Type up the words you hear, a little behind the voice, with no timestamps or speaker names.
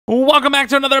Welcome back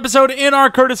to another episode in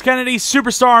our Curtis Kennedy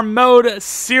Superstar Mode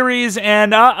series,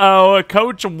 and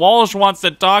Coach Walsh wants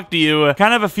to talk to you.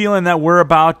 Kind of a feeling that we're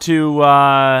about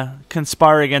to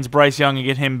conspire against Bryce Young and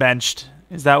get him benched.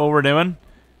 Is that what we're doing?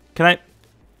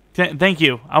 Thank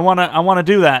you. I wanna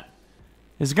do that.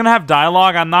 Is it gonna have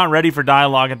dialogue? I'm not ready for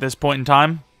dialogue at this point in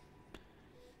time.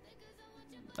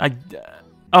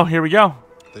 Oh, here we go.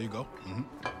 There you go.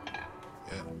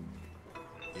 Yeah.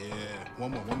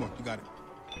 One more. You got it.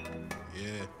 Yeah,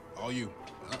 all you.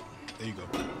 There you go.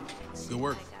 Good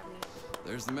work.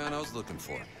 There's the man I was looking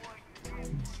for.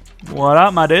 What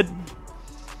up, my dude?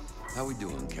 How we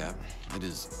doing, Cap? It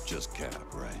is just Cap,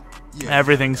 right? Yeah,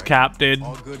 everything's right. Cap, dude.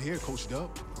 All good here, Coach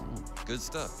Dub. Good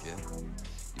stuff, kid.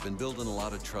 You've been building a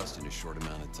lot of trust in a short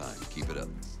amount of time. Keep it up.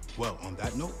 Well, on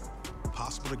that note,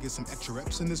 possible to get some extra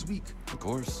reps in this week. Of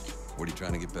course. What are you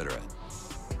trying to get better at?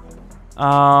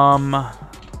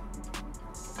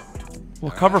 Well,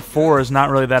 cover 4 is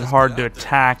not really that hard to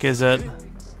attack, is it?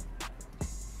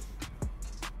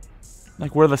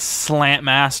 Like, we're the slant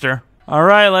master. All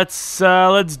right, let's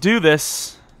do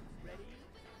this.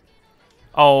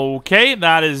 Okay,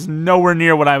 that is nowhere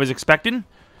near what I was expecting,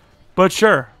 but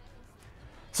sure.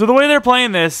 So the way they're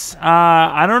playing this,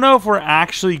 I don't know if we're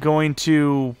actually going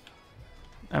to.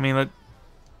 I mean,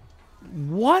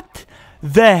 what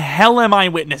the hell am I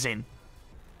witnessing?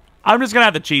 I'm just going to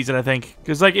have to cheese it, I think.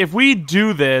 Because, like, if we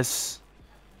do this...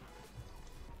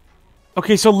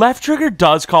 Okay, so left trigger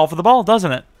does call for the ball,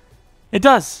 doesn't it? It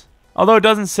does. Although it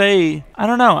doesn't say... I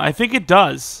don't know. I think it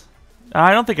does.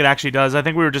 I don't think it actually does. I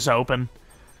think we were just open.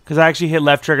 Because I actually hit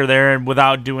left trigger there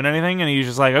without doing anything. And he's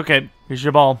just like, okay, here's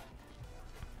your ball.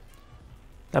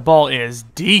 That ball is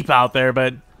deep out there,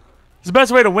 but... It's the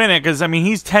best way to win it. Because, I mean,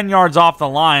 he's 10 yards off the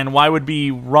line. Why would we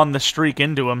run the streak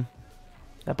into him?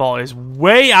 That ball is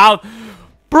way out.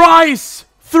 Bryce!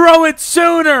 Throw it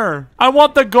sooner! I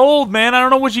want the gold, man. I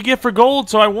don't know what you get for gold,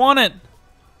 so I want it.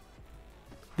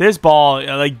 This ball,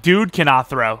 like, dude cannot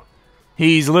throw.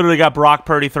 He's literally got Brock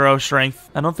Purdy throw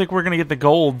strength. I don't think we're going to get the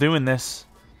gold doing this.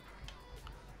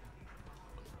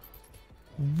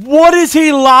 What is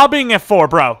he lobbing it for,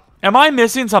 bro? Am I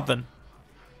missing something?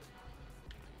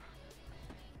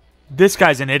 This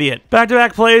guy's an idiot.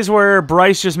 Back-to-back plays where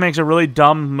Bryce just makes a really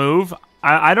dumb move.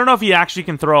 I don't know if he actually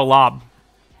can throw a lob.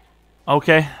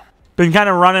 Okay. Been kind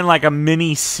of running like a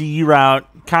mini C route.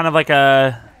 Kind of like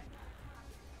a...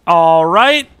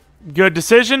 Alright. Good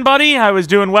decision, buddy. I was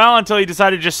doing well until he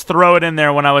decided to just throw it in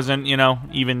there when I wasn't, you know,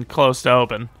 even close to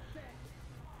open.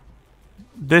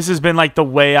 This has been like the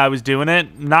way I was doing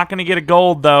it. Not going to get a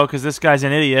gold, though, because this guy's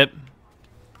an idiot.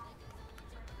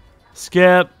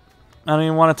 Skip. I don't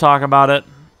even want to talk about it.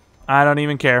 I don't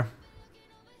even care.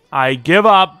 I give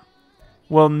up.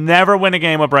 We'll never win a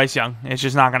game with Bryce Young. It's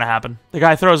just not going to happen. The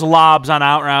guy throws lobs on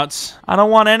out routes. I don't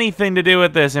want anything to do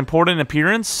with this. Important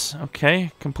appearance.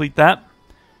 Okay, complete that.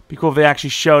 Be cool if they actually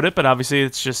showed it, but obviously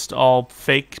it's just all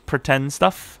fake pretend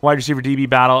stuff. Wide receiver DB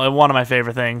battle, one of my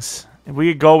favorite things. If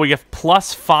we could go, we get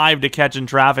 +5 to catch in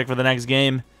traffic for the next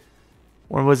game.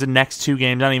 Or was it next 2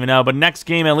 games? I don't even know. But next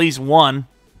game, at least 1.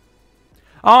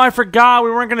 Oh, I forgot.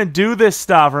 We weren't going to do this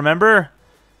stuff, remember?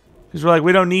 Because we're like,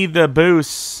 we don't need the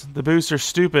boosts. The boosts are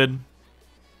stupid.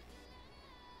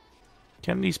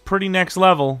 Kennedy's pretty next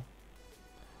level.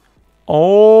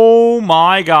 Oh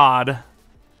my god.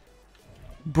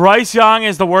 Bryce Young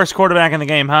is the worst quarterback in the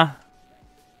game, huh?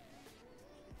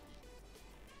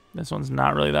 This one's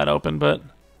not really that open, but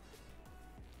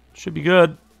should be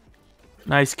good.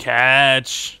 Nice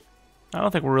catch. I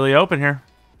don't think we're really open here.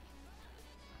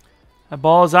 That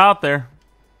ball is out there.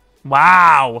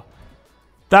 Wow.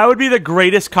 That would be the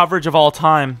greatest coverage of all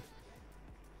time.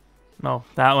 No,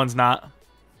 that one's not.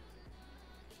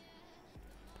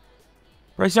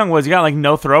 Bryce Young was. He got like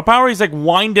no throw power. He's like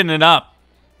winding it up.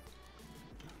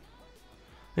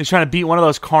 He's trying to beat one of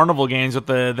those carnival games with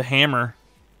the hammer.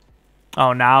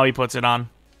 Oh, now he puts it on.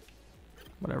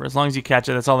 Whatever. As long as you catch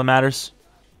it, that's all that matters.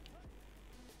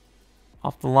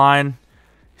 Off the line.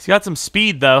 He's got some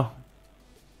speed, though.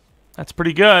 That's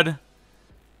pretty good.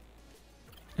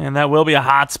 And that will be a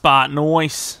hot spot.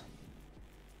 Nice.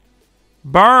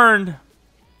 Burned.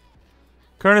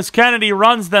 Curtis Kennedy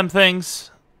runs them things.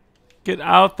 Get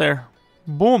out there.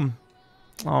 Boom.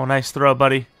 Oh, nice throw,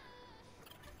 buddy.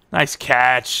 Nice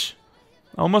catch.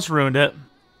 Almost ruined it.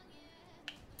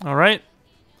 All right.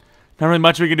 Not really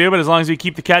much we can do, but as long as we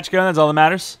keep the catch going, that's all that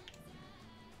matters.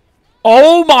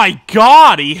 Oh, my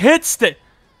God. He hits it.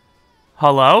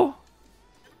 Hello?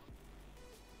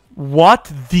 What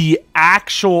the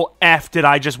actual F did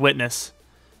I just witness?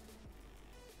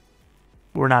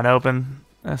 We're not open.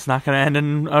 That's not going to end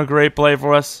in a great play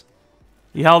for us.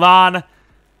 He held on.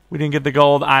 We didn't get the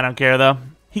gold. I don't care, though.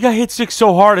 He got hit stick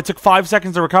so hard, it took 5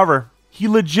 seconds to recover. He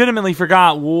legitimately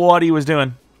forgot what he was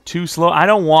doing. Too slow. I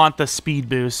don't want the speed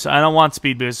boost. I don't want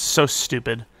speed boost. It's so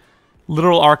stupid.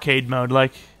 Literal arcade mode.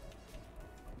 Like,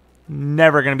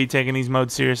 never going to be taking these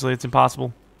modes seriously. It's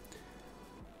impossible.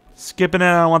 Skipping it.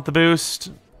 I don't want the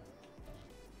boost.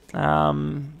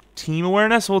 Team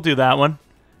awareness. We'll do that one.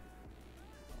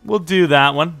 We'll do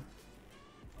that one.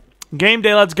 Game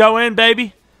day. Let's go in,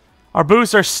 baby. Our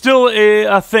boosts are still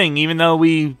a thing, even though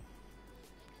we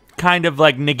kind of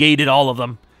like negated all of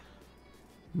them.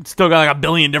 Still got like a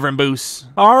billion different boosts.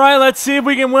 All right, let's see if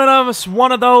we can win us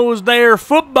one of those there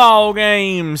football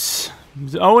games.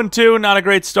 0-2, not a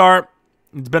great start.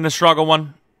 It's been a struggle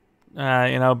one.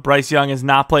 You know, Bryce Young has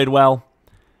not played well.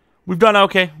 We've done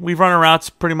okay. We've run our routes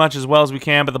pretty much as well as we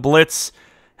can, but the blitz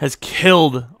has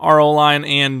killed our O-line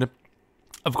and,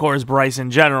 of course, Bryce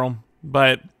in general.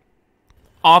 But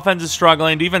offense is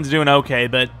struggling. Defense is doing okay,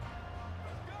 but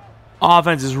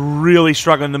offense is really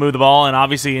struggling to move the ball and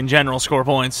obviously in general score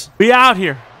points. We out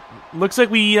here. Looks like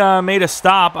we made a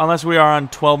stop unless we are on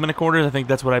 12-minute quarters. I think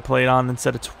that's what I played on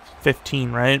instead of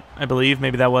 15, right? I believe.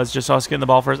 Maybe that was just us getting the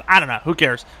ball first. I don't know. Who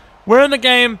cares? We're in the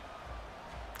game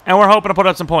and we're hoping to put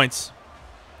up some points.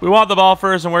 We want the ball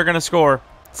first and we're going to score.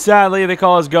 Sadly, they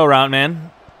call us go route,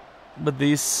 man. But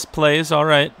these plays, all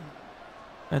right.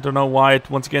 I don't know why it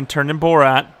once again turned in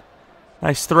Borat.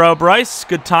 Nice throw, Bryce.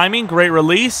 Good timing. Great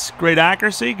release. Great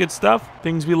accuracy. Good stuff.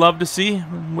 Things we love to see.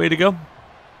 Way to go.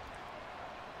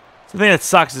 The thing that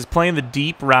sucks is playing the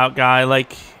deep route guy.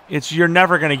 Like, you're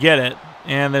never going to get it.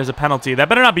 And there's a penalty. That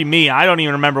better not be me. I don't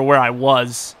even remember where I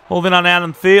was. Holding on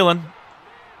Adam Thielen.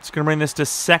 It's going to bring this to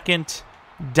 2nd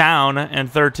down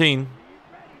and 13.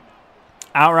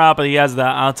 Out route, but he has the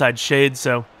outside shade,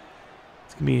 so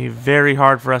it's going to be very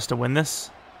hard for us to win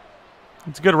this.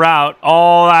 It's a good route.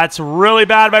 Oh, that's really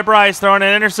bad by Bryce, throwing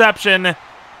an interception.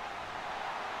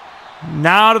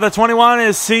 Now to the 21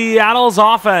 is Seattle's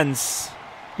offense.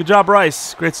 Good job,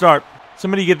 Bryce. Great start.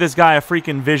 Somebody get this guy a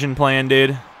freaking vision plan,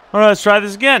 dude. All right, let's try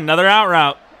this again. Another out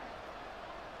route.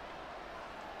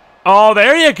 Oh,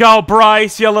 there you go,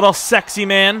 Bryce, you little sexy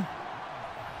man.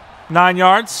 9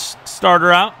 yards,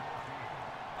 starter out.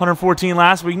 114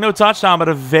 last week. No touchdown, but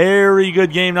a very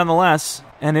good game nonetheless.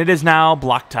 And it is now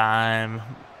block time.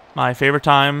 My favorite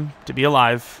time to be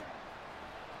alive.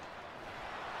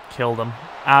 Killed him.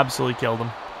 Absolutely killed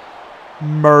him.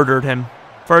 Murdered him.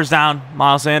 First down,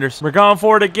 Miles Sanders. We're going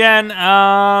for it again.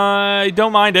 I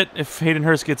don't mind it if Hayden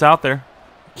Hurst gets out there.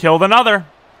 Killed another.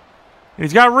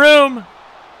 He's got room.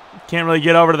 Can't really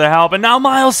get over to the help. And now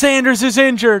Miles Sanders is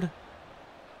injured.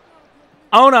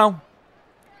 Oh, no.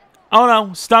 Oh,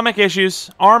 no. Stomach issues.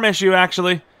 Arm issue,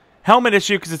 actually. Helmet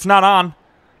issue because it's not on.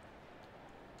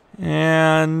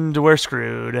 And we're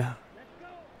screwed.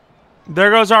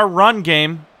 There goes our run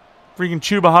game. Freaking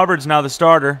Chuba Hubbard's now the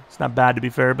starter. It's not bad, to be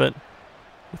fair, but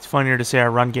it's funnier to say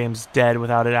our run game's dead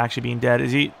without it actually being dead.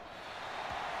 Is he...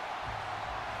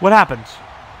 What happened?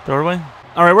 Throw it away?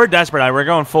 All right, we're desperate. We're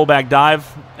going fullback dive.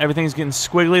 Everything's getting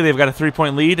squiggly. They've got a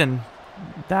 3-point lead, and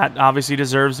that obviously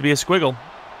deserves to be a squiggle.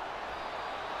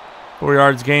 4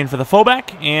 yards gain for the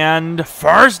fullback, and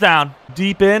first down.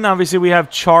 Deep in, obviously we have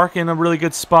Chark in a really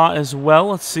good spot as well.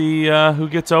 Let's see who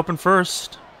gets open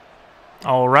first.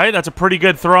 All right, that's a pretty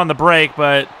good throw on the break,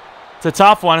 but it's a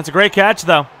tough one. It's a great catch,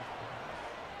 though.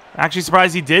 Actually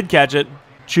surprised he did catch it.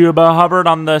 Chuba Hubbard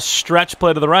on the stretch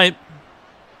play to the right.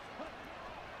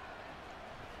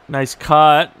 Nice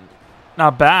cut.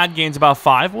 Not bad. Gains about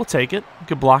 5. We'll take it.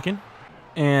 Good blocking.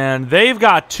 And they've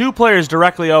got 2 players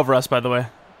directly over us, by the way.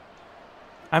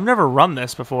 I've never run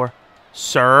this before.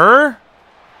 Sir?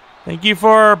 Thank you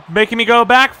for making me go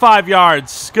back 5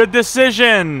 yards. Good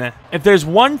decision. If there's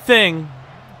one thing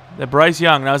that Bryce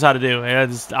Young knows how to do,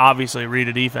 it's obviously read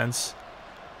a defense.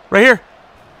 Right here.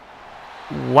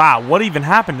 Wow, what even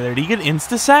happened there? Did he get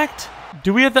insta-sacked?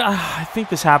 Do we have the... I think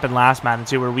this happened last Madden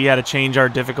too, where we had to change our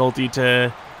difficulty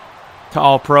to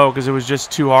all-pro because it was just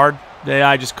too hard. The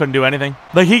AI just couldn't do anything.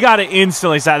 Like, he got it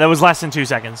instantly sacked. That was less than 2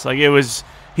 seconds. Like, it was...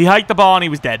 He hiked the ball and he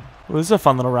was dead. Well, this is a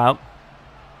fun little route.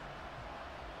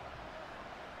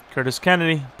 Curtis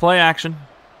Kennedy, play action.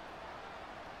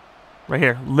 Right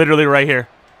here. Literally right here.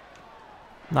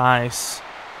 Nice.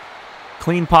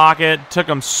 Clean pocket. Took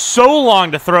him so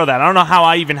long to throw that. I don't know how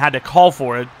I even had to call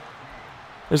for it.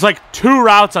 There's like 2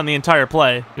 routes on the entire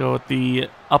play. Go with the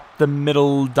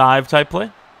up-the-middle dive type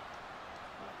play.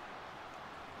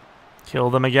 Kill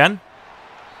them again.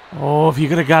 Oh, if you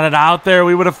could have got it out there,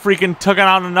 we would have freaking taken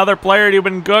out another player. He'd have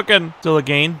been cooking. Still a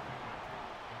gain.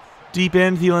 Deep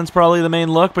in, Thielen's probably the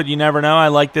main look, but you never know. I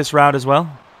like this route as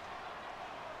well.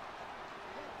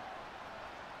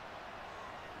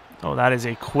 Oh, that is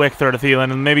a quick throw to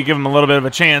Thielen, and maybe give him a little bit of a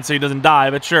chance so he doesn't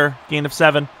die, but sure. Gain of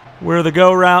 7. We're the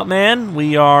go route, man.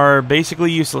 We are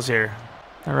basically useless here.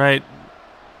 All right.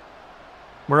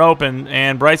 We're open,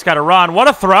 and Bryce got a run. What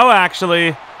a throw, actually.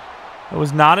 It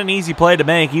was not an easy play to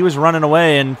make. He was running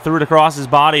away and threw it across his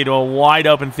body to a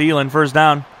wide-open Thielen. First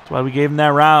down. That's why we gave him that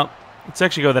route. Let's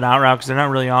actually go the out route because they're not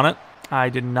really on it. I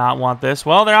did not want this.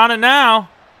 Well, they're on it now.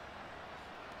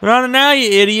 They're on it now, you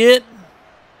idiot.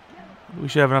 We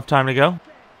should have enough time to go.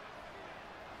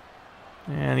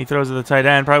 And he throws to the tight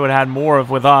end. Probably would have had more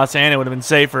with us, and it would have been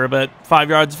safer, but 5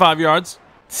 yards, 5 yards.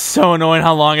 It's so annoying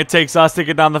how long it takes us to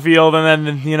get down the field, and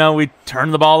then, you know, we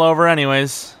turn the ball over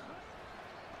anyways.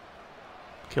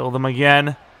 Kill them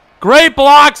again. Great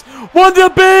blocks! One to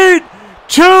beat!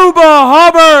 Chuba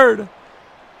Hubbard!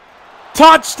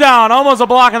 Touchdown! Almost a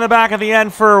block in the back at the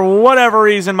end. For whatever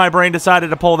reason, my brain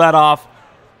decided to pull that off.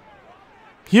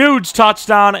 Huge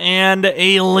touchdown and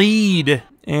a lead.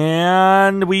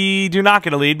 And we do not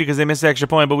get a lead because they missed the extra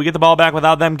point, but we get the ball back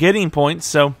without them getting points,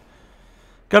 so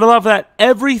gotta love that.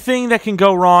 Everything that can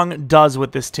go wrong does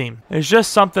with this team. There's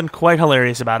just something quite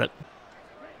hilarious about it.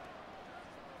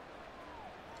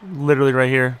 Literally right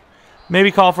here.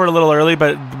 Maybe call for it a little early,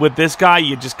 but with this guy,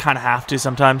 you just kind of have to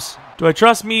sometimes. Do I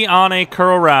trust me on a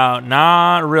curl route?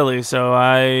 Not really, so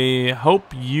I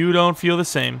hope you don't feel the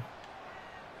same.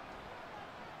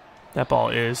 That ball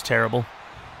is terrible.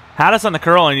 Had us on the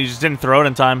curl, and you just didn't throw it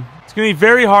in time. It's going to be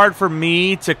very hard for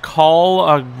me to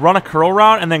run a curl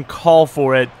route and then call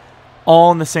for it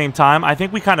all in the same time. I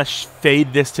think we kind of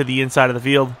fade this to the inside of the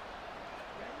field.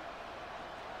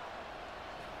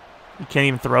 You can't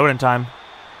even throw it in time.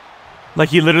 Like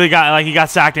he literally got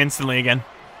sacked instantly again.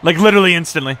 Like literally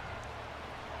instantly.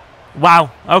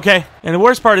 Wow. Okay. And the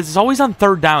worst part is it's always on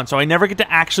third down, so I never get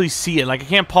to actually see it. Like I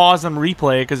can't pause and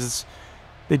replay it because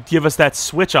they give us that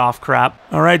switch off crap.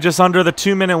 All right, just under the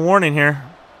 2-minute warning here.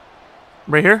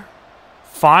 Right here.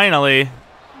 Finally.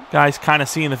 Guys kind of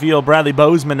seeing the field. Bradley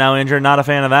Bozeman now injured. Not a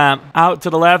fan of that. Out to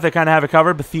the left, they kind of have it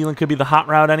covered, but Thielen could be the hot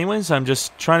route anyways. I'm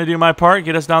just trying to do my part,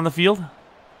 get us down the field.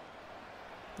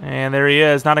 And there he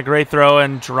is. Not a great throw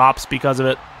and drops because of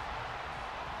it.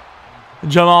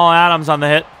 Jamal Adams on the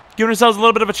hit. Giving ourselves a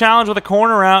little bit of a challenge with a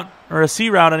corner route, or a C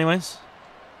route anyways.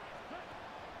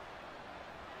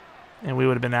 And we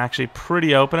would have been actually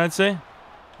pretty open, I'd say.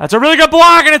 That's a really good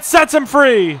block, and it sets him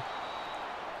free.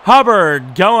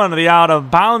 Hubbard going to the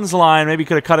out-of-bounds line. Maybe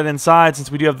could have cut it inside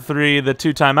since we do have the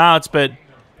 2 timeouts, but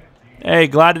hey,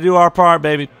 glad to do our part,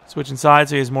 baby. Switching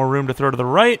sides so he has more room to throw to the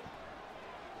right.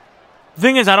 The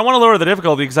thing is, I don't want to lower the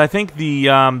difficulty because I think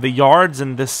the yards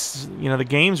and this, you know, the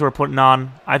games we're putting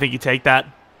on, I think you take that.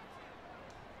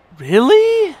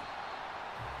 Really?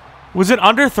 Was it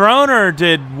underthrown, or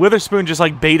did Witherspoon just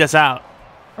like bait us out?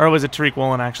 Or was it Tariq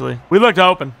Woolen actually? We looked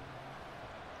open.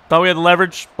 Thought we had the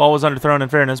leverage. Ball was underthrown in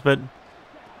fairness, but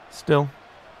still.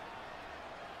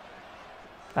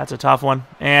 That's a tough one.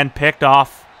 And picked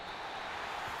off.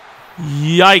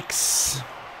 Yikes.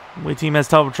 Away team has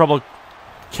trouble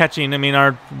catching. I mean,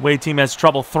 our away team has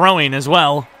trouble throwing as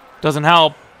well. Doesn't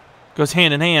help. Goes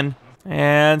hand in hand.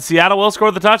 And Seattle will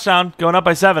score the touchdown, going up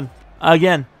by 7.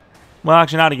 Again. Well,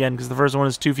 actually not again, because the first one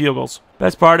is 2 field goals.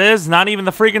 Best part is, not even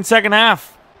the freaking second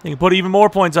half. They can put even more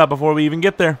points up before we even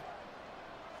get there.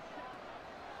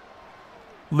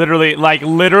 Literally, like,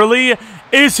 literally,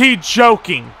 is he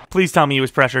joking? Please tell me he was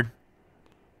pressured.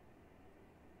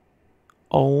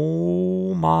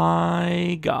 Oh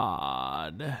my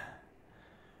God.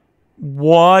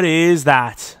 What is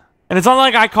that? And it's not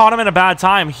like I caught him in a bad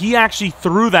time. He actually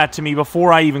threw that to me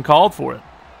before I even called for it.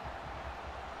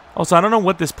 Also, I don't know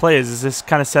what this play is. Is this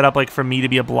kind of set up like for me to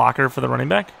be a blocker for the running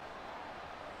back?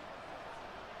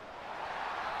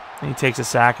 And he takes a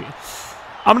sack.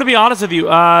 I'm going to be honest with you.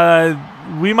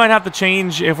 We might have to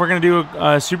change, if we're going to do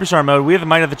a superstar mode, we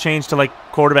might have to change to like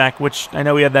quarterback, which I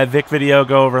know we had that Vic video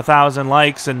go over 1,000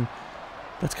 likes, and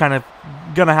that's kind of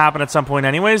going to happen at some point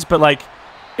anyways, but like,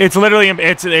 it's literally,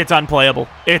 it's unplayable.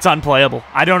 It's unplayable.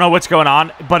 I don't know what's going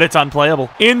on, but it's unplayable.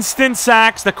 Instant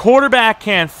sacks. The quarterback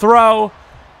can't throw.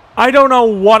 I don't know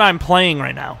what I'm playing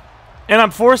right now. And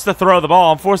I'm forced to throw the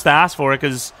ball. I'm forced to ask for it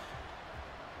because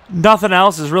nothing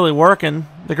else is really working.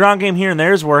 The ground game here and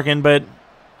there is working, but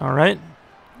all right.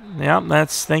 Yeah,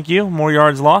 thank you. More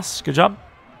yards lost. Good job.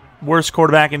 Worst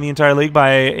quarterback in the entire league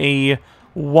by a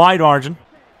wide margin.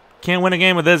 Can't win a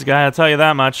game with this guy, I'll tell you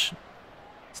that much.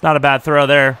 It's not a bad throw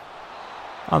there.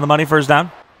 On the money, first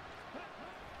down.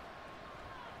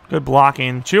 Good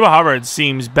blocking. Chuba Hubbard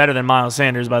seems better than Miles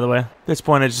Sanders, by the way. At this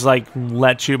point, it's just like,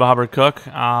 let Chuba Hubbard cook.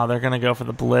 They're going to go for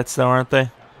the blitz, though, aren't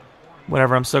they?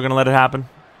 Whatever, I'm still going to let it happen.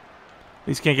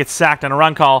 least can't get sacked on a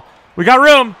run call. We got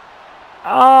room.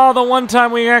 Oh, the one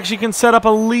time we actually can set up a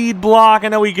lead block. I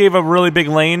know we gave a really big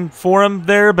lane for him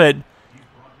there, but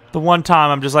the one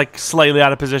time I'm just like slightly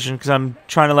out of position because I'm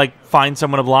trying to like find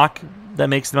someone to block. That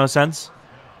makes the most sense.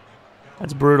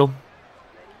 That's brutal.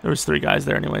 There was 3 guys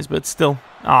there anyways, but still.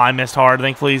 Oh, I missed hard.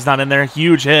 Thankfully he's not in there.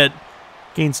 Huge hit.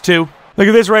 Gains 2. Look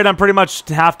at this rate. I'm pretty much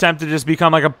half tempted to just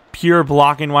become like a pure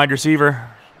blocking wide receiver.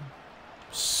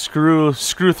 Screw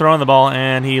throwing the ball,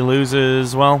 and he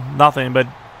loses, well, nothing, but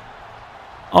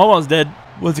almost did.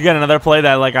 Once again, another play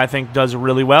that like I think does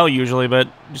really well usually, but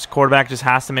just quarterback just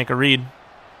has to make a read.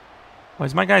 Why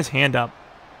is my guy's hand up?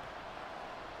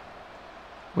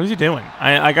 What is he doing?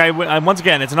 I once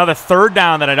again, it's another 3rd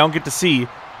down that I don't get to see.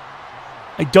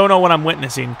 I don't know what I'm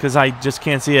witnessing because I just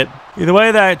can't see it. Either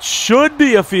way, that should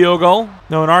be a field goal.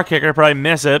 No, and our kicker probably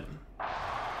miss it.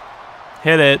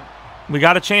 Hit it. We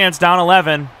got a chance, down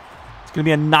 11. It's going to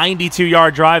be a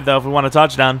 92-yard drive, though, if we want a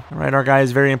touchdown. All right, our guy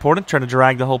is very important, trying to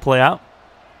drag the whole play out.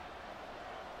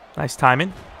 Nice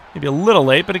timing. Maybe a little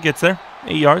late, but it gets there.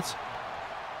 8 yards.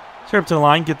 Straight up to the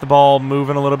line, get the ball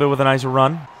moving a little bit with a nice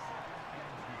run.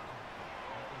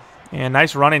 And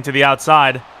nice running to the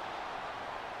outside.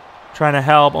 Trying to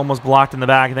help, almost blocked in the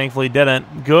back. Thankfully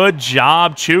didn't. Good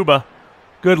job, Chuba.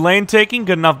 Good lane taking,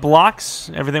 good enough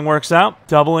blocks. Everything works out.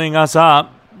 Doubling us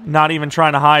up. Not even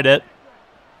trying to hide it.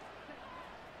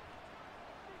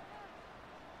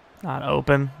 Not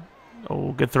open.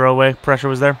 Oh, good throwaway. Pressure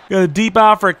was there. Got a deep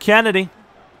out for Kennedy.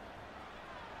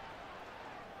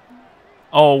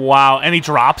 Oh, wow. And he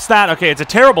drops that? Okay, it's a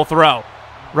terrible throw,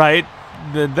 right?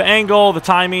 The angle, the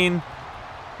timing,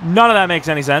 none of that makes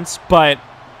any sense, but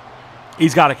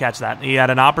he's got to catch that. He had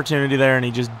an opportunity there, and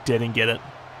he just didn't get it.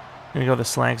 I'm going to go with the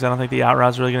slant because I don't think the out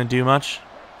route's really going to do much.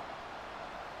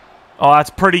 Oh,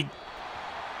 that's pretty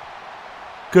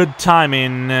good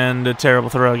timing and a terrible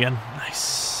throw again.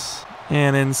 Nice.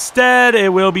 And instead,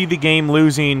 it will be the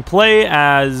game-losing play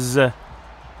as... yeah,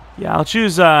 I'll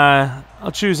choose a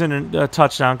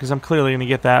touchdown because I'm clearly going to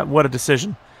get that. What a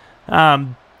decision.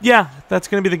 Yeah, that's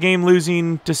going to be the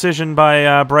game-losing decision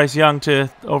by Bryce Young to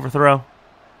overthrow.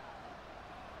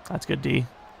 That's good D.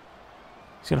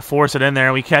 He's going to force it in there,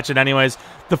 and we catch it anyways.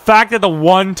 The fact that the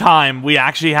one time we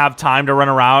actually have time to run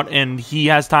a route and he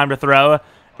has time to throw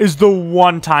is the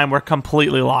one time we're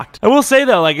completely locked. I will say,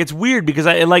 though, like it's weird because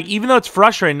even though it's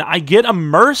frustrating, I get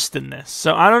immersed in this,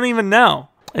 so I don't even know.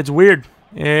 It's weird.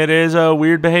 It is a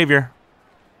weird behavior.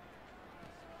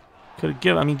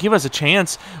 Give us a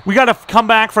chance. We got to come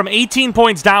back from 18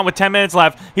 points down with 10 minutes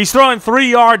left. He's throwing 3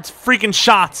 yards freaking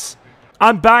shots.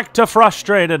 I'm back to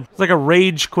frustrated. It's like a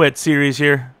rage quit series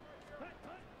here.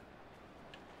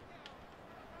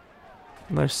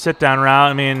 Another sit-down route.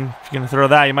 I mean, if you're going to throw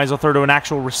that, you might as well throw to an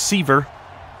actual receiver.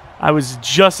 I was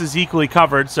just as equally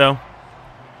covered, so if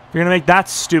you're going to make that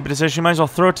stupid decision, you might as well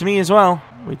throw it to me as well.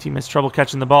 Away team has trouble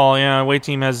catching the ball. Yeah, away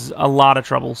team has a lot of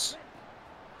troubles.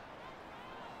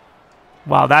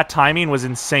 Wow, that timing was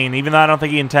insane. Even though I don't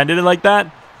think he intended it like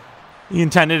that, he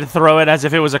intended to throw it as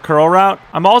if it was a curl route.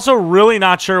 I'm also really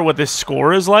not sure what this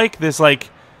score is like. This, like,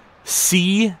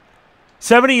 C.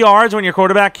 70 yards when your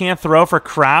quarterback can't throw for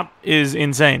crap is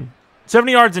insane.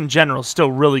 70 yards in general is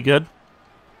still really good.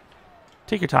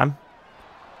 Take your time.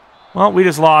 Well, we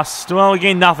just lost. Well, we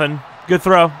gained nothing. Good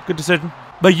throw. Good decision.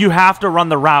 But you have to run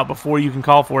the route before you can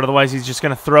call for it. Otherwise, he's just going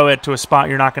to throw it to a spot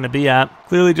you're not going to be at.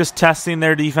 Clearly just testing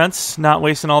their defense. Not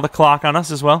wasting all the clock on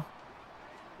us as well.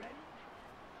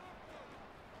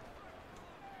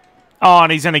 Oh,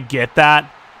 and he's going to get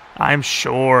that. I'm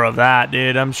sure of that,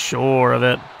 dude. I'm sure of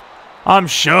it. I'm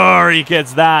sure he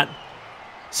gets that.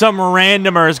 Some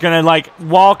randomer is going to, like,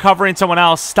 while covering someone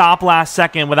else, stop last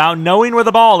second without knowing where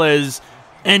the ball is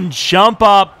and jump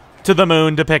up to the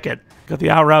moon to pick it. Got the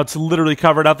out routes literally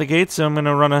covered out the gate, so I'm going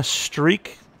to run a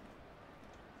streak.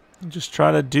 And just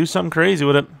try to do something crazy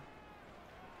with it.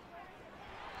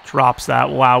 Drops that.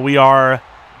 Wow, we're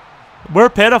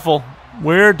pitiful.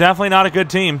 We're definitely not a good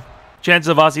team. Chances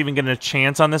of us even getting a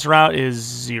chance on this route is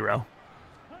 0.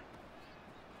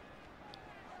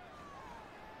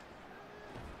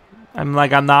 I'm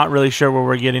not really sure where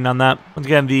we're getting on that. Once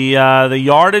again, the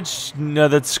yardage,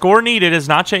 the score needed has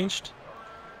not changed.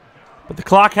 But the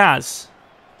clock has.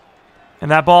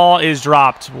 And that ball is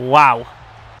dropped. Wow.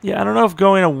 Yeah, I don't know if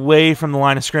going away from the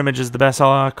line of scrimmage is the best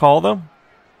call, though.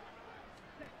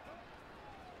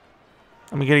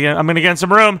 I'm going to get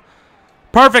some room.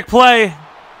 Perfect play.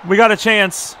 We got a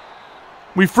chance.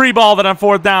 We free balled it on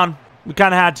 4th down. We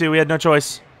kind of had to. We had no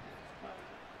choice.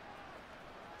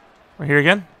 We're here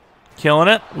again. Killing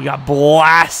it. We got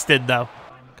blasted, though.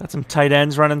 Got some tight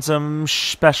ends running some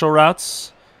special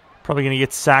routes. Probably going to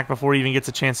get sacked before he even gets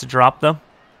a chance to drop, though.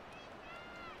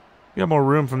 We got more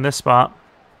room from this spot.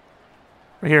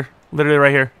 Right here. Literally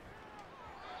right here.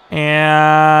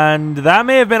 And that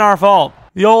may have been our fault.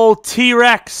 The old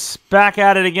T-Rex back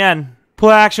at it again.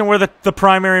 Play action were the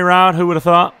primary route. Who would have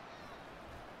thought?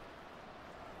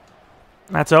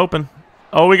 That's open.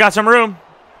 Oh, we got some room.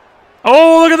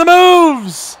 Oh, look at the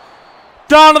moves!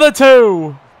 Down to the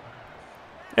 2.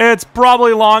 It's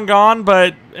probably long gone,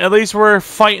 but at least we're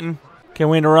fighting. Can't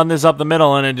wait to run this up the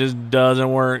middle, and it just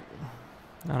doesn't work.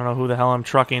 I don't know who the hell I'm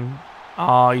trucking.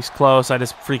 Oh, he's close. I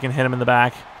just freaking hit him in the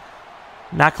back.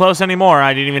 Not close anymore.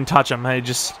 I didn't even touch him. I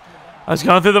was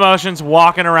going through the motions,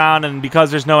 walking around, and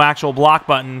because there's no actual block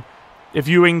button, if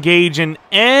you engage in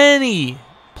any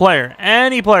player,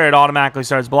 it automatically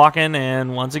starts blocking.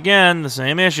 And once again, the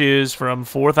same issues from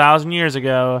 4,000 years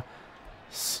ago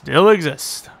still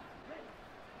exist.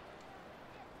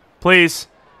 Please.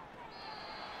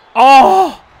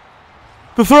 Oh!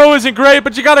 The throw isn't great,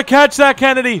 but you got to catch that,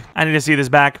 Kennedy. I need to see this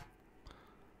back.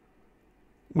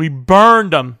 We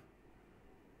burned him.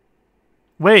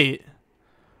 Wait.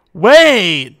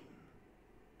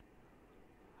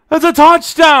 That's a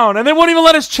touchdown, and they won't even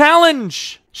let us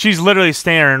challenge. She's literally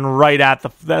staring right at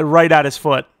his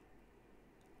foot.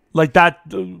 Like that.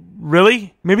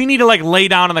 Really? Maybe you need to like lay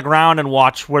down on the ground and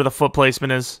watch where the foot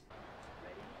placement is.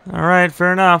 All right,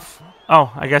 fair enough.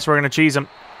 Oh, I guess we're gonna cheese him.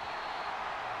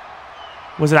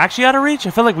 Was it actually out of reach? I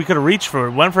feel like we could have reached for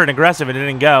it. Went for an aggressive, and it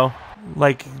didn't go.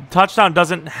 Like, touchdown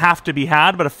doesn't have to be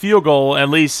had, but a field goal at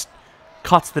least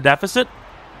cuts the deficit.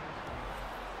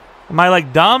 Am I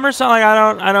like dumb or something? Like, I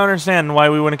don't understand why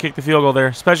we wouldn't kick the field goal there,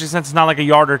 especially since it's not like a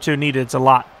yard or two needed. It's a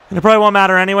lot. And it probably won't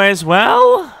matter anyways.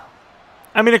 Well,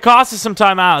 I mean, it costs us some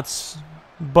timeouts,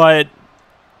 but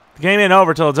the game ain't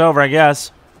over till it's over, I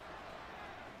guess.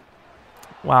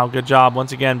 Wow, good job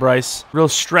once again, Bryce. Real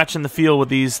stretch in the field with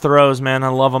these throws, man. I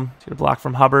love them. Get a block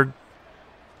from Hubbard.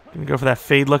 Gonna go for that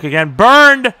fade look again.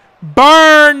 Burned!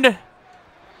 Burned!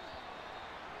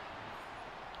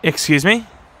 Excuse me?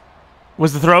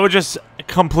 Was the throw just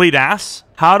complete ass?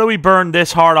 How do we burn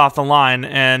this hard off the line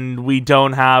and we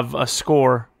don't have a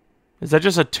score? Is that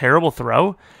just a terrible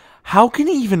throw? How can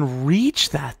he even reach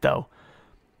that, though?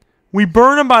 We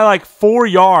burn him by like 4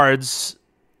 yards.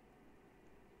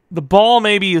 The ball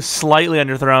may be slightly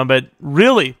underthrown, but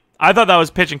really, I thought that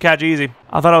was pitch and catch easy.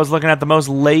 I thought I was looking at the most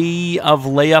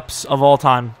layups of all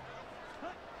time.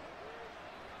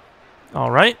 All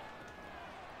right.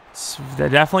 They're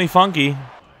definitely funky.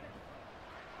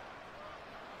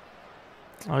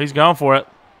 Oh, he's going for it.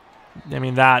 I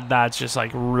mean, that's just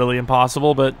like really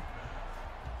impossible, but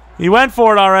he went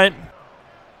for it all right.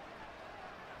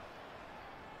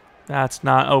 That's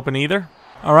not open either.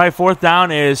 All right, 4th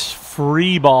down is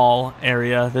free ball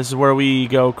area. This is where we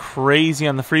go crazy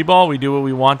on the free ball. We do what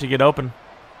we want to get open.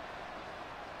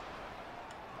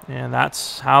 And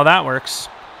that's how that works.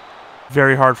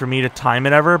 Very hard for me to time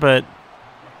it ever, but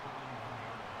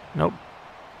nope.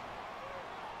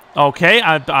 Okay,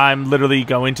 I'm literally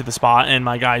going to the spot, and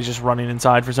my guy's just running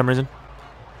inside for some reason.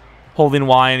 Holding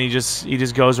Y, and he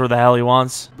just goes where the hell he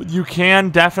wants. But you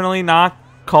can definitely not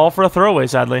call for a throwaway,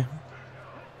 sadly.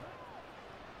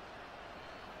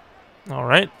 All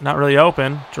right, not really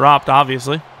open. Dropped,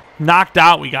 obviously. Knocked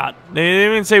out we got. They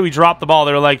didn't even say we dropped the ball.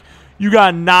 They were like, you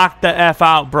got knocked the F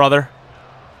out, brother.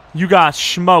 You got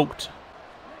smoked.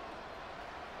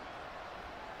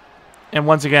 And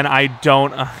once again, I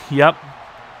don't... yep.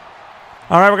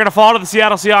 All right, we're going to fall to the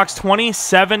Seattle Seahawks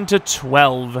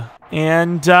 27-12.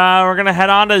 And we're going to head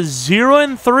on to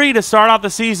 0-3 to start off the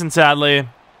season, sadly.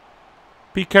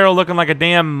 Pete Carroll looking like a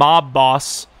damn mob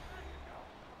boss.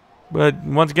 But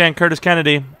once again, Curtis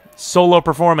Kennedy, solo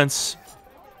performance.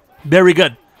 Very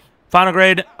good. Final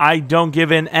grade, I don't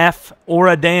give an F or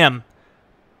a damn.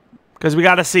 Because we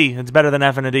got a C. It's better than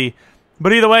F and a D.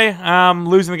 But either way,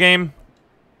 losing the game.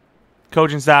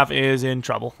 Coaching staff is in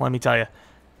trouble, let me tell you.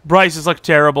 Bryce has looked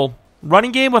terrible.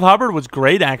 Running game with Hubbard was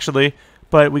great, actually.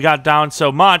 But we got down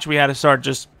so much, we had to start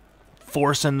just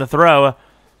forcing the throw. A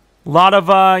lot of,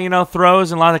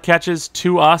 throws and a lot of catches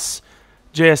to us.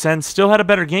 JSN still had a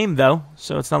better game, though,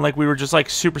 so it's not like we were just, like,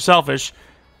 super selfish.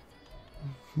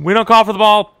 We don't call for the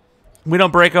ball. We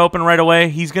don't break open right away.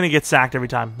 He's going to get sacked every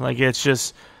time. Like, it's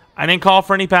just... I didn't call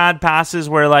for any bad passes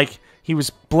where, like, he was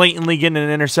blatantly getting an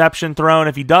interception thrown.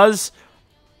 If he does,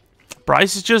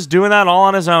 Bryce is just doing that all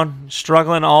on his own.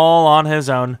 Struggling all on his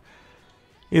own.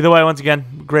 Either way, once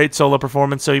again, great solo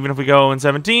performance. So even if we go in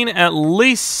 17, at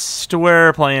least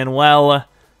we're playing well.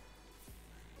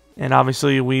 And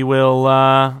obviously we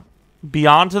will be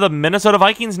on to the Minnesota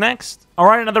Vikings next. All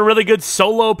right, another really good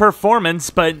solo performance,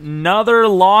 but another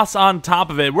loss on top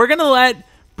of it. We're going to let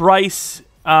Bryce,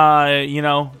 you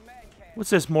know,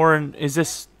 what's this more?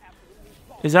 Is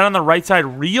that on the right side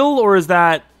real, or is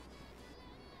that?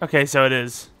 Okay, so it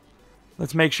is.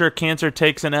 Let's make sure Cancer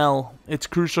takes an L. It's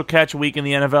crucial catch week in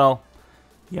the NFL.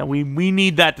 Yeah, we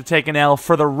need that to take an L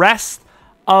for the rest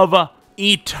of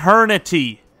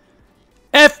eternity.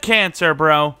 F Cancer,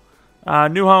 bro.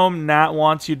 New home, Nat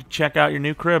wants you to check out your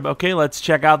new crib. Okay, let's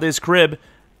check out this crib.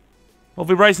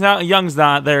 Hopefully Bryce Young's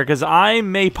not there, because I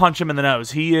may punch him in the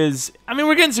nose. He is, I mean,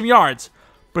 we're getting some yards,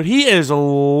 but he is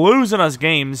losing us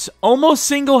games almost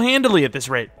single-handedly at this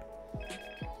rate.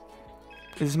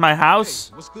 This is my house.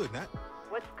 Hey, what's good, Nat?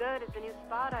 What's good is the new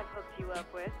spot I've hooked you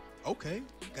up with. Okay.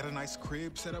 Got a nice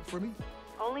crib set up for me?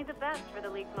 Only the best for the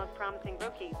league's most promising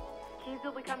rookies. Keys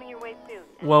will be coming your way soon.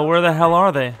 Well, where the hell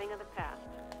are they? Thing of the past.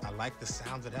 I like the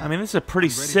sounds of that. I mean, this is a pretty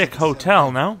I'm ready to sick take a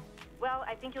hotel, selfie. no? Well,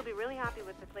 I think you'll be really happy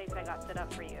with the place I got set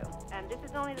up for you. And this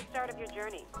is only the start of your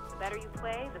journey. The better you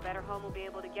play, the better home will be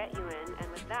able to get you in.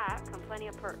 And with that come plenty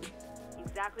of perks.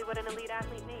 Exactly what an elite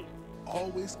athlete needs.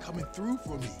 Always coming through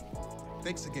for me.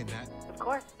 Thanks again, Nat. Of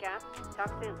course, Cap.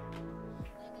 Talk soon.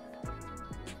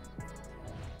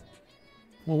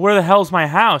 Well, where the hell's my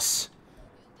house?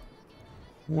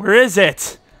 Where is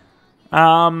it?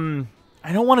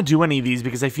 I don't want to do any of these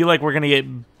because I feel like we're going to get,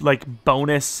 like,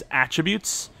 bonus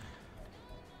attributes.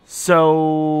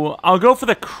 So, I'll go for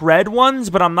the cred ones,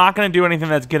 but I'm not going to do anything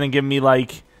that's going to give me,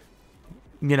 like,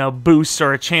 you know, boosts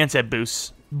or a chance at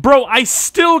boosts. Bro, I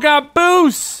still got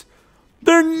boosts!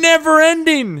 They're never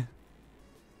ending!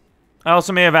 I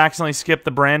also may have accidentally skipped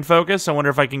the brand focus. I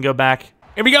wonder if I can go back.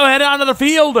 Here we go, head onto the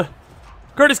field!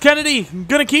 Curtis Kennedy,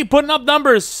 gonna keep putting up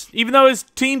numbers, even though his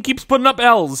team keeps putting up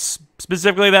L's.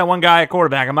 Specifically that one guy at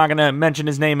quarterback. I'm not gonna mention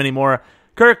his name anymore.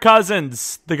 Kirk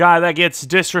Cousins, the guy that gets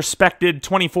disrespected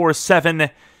 24/7.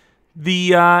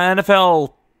 The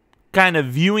NFL kind of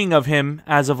viewing of him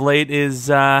as of late is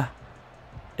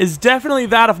definitely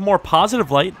that of more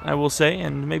positive light, I will say,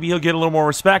 and maybe he'll get a little more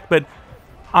respect, but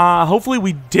hopefully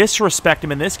we disrespect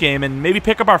him in this game and maybe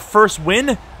pick up our first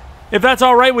win. If that's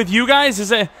all right with you guys,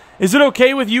 is it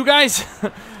okay with you guys?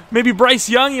 Maybe Bryce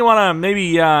Young, you want to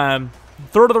maybe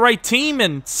throw to the right team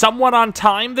and somewhat on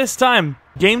time this time?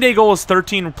 Game day goal is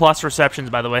 13-plus receptions,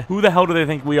 by the way. Who the hell do they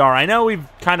think we are? I know we've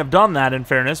kind of done that, in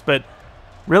fairness, but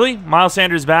really? Miles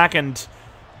Sanders back, and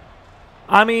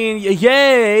I mean,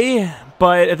 yay!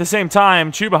 But at the same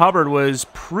time, Chuba Hubbard was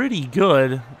pretty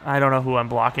good. I don't know who I'm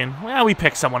blocking. Well, we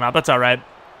picked someone up. That's all right.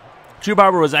 Chuba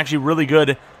Hubbard was actually really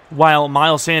good while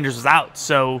Miles Sanders was out,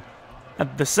 so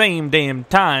at the same damn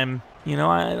time, you know,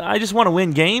 I just want to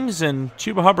win games, and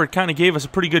Chuba Hubbard kind of gave us a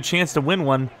pretty good chance to win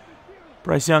one.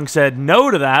 Bryce Young said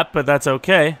no to that, but that's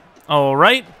okay. All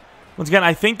right. Once again,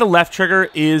 I think the left trigger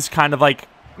is kind of like,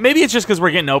 maybe it's just because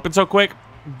we're getting open so quick,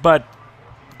 but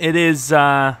it is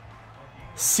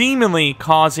seemingly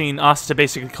causing us to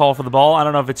basically call for the ball. I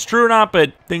don't know if it's true or not,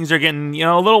 but things are getting, you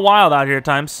know, a little wild out here at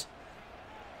times.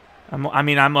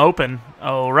 I'm open.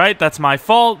 All right, that's my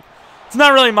fault. It's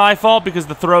not really my fault because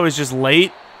the throw is just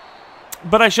late,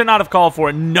 but I should not have called for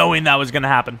it knowing that was going to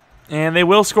happen. And they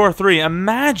will score 3.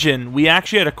 Imagine we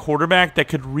actually had a quarterback that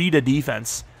could read a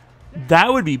defense.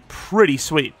 That would be pretty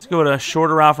sweet. Let's go to a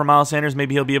shorter route for Miles Sanders.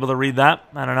 Maybe he'll be able to read that.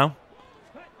 I don't know.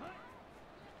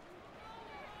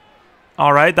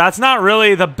 All right, that's not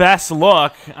really the best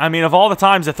look. I mean, of all the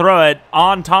times to throw it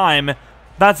on time,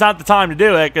 that's not the time to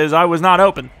do it because I was not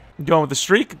open. Going with the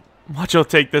streak. Watch, he'll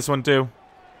take this one too.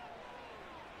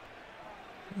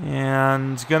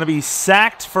 And going to be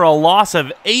sacked for a loss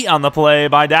of 8 on the play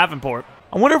by Davenport.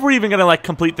 I wonder if we're even going to, like,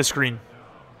 complete the screen.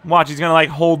 Watch, he's going to, like,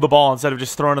 hold the ball instead of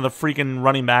just throwing to the freaking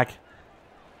running back.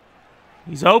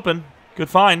 He's open. Good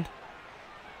find.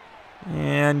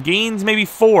 And gains maybe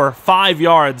 5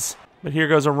 yards. But here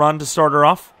goes a run to start her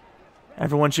off.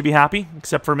 Everyone should be happy,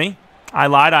 except for me. I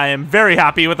lied. I am very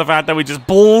happy with the fact that we just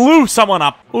blew someone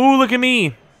up. Ooh, look at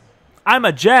me. I'm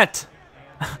a jet.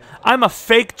 I'm a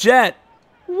fake jet.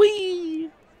 Whee!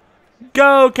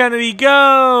 Go, Kennedy,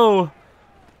 go!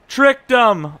 Tricked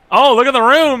him. Oh, look at the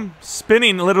room.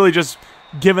 Spinning, literally just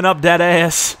giving up dead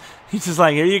ass. He's just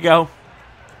like, here you go.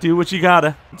 Do what you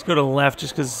gotta. Let's go to the left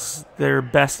just because their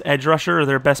best edge rusher or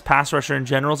their best pass rusher in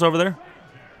general is over there.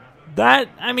 That,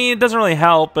 I mean, it doesn't really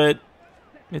help, but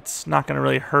it's not going to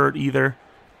really hurt either.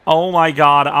 Oh, my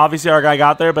God. Obviously, our guy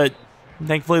got there, but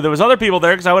thankfully there was other people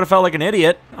there because I would have felt like an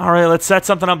idiot. All right, let's set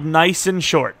something up nice and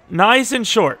short. Nice and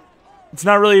short. It's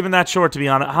not really even that short, to be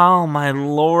honest. Oh, my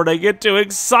Lord. I get too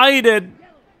excited.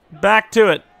 Back to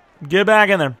it. Get back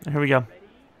in there. Here we go.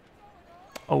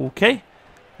 Okay.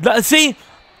 See,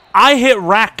 I hit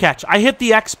rack catch. I hit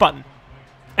the X button.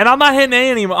 And I'm not hitting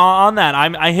A anymore on that.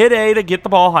 I hit A to get the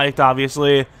ball hiked,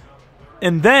 obviously.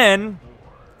 And then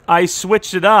I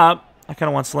switched it up. I kind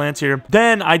of want slants here.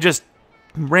 Then I just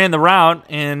ran the route,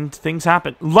 and things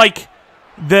happened. Like,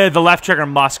 the left trigger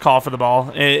must call for the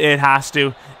ball. It has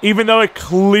to. Even though it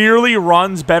clearly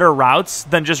runs better routes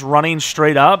than just running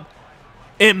straight up,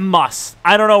 it must.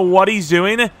 I don't know what he's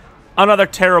doing. Another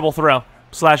terrible throw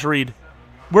 / read.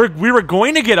 We were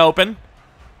going to get open,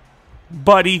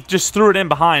 but he just threw it in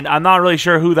behind. I'm not really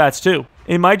sure who that's to.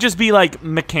 It might just be like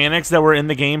mechanics that were in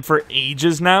the game for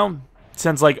ages now,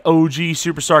 since like OG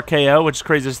Superstar KO, which is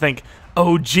crazy to think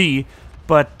OG,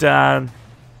 but and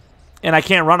I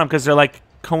can't run them because they're like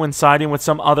coinciding with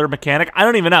some other mechanic. I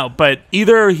don't even know, but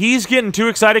either he's getting too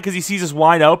excited because he sees us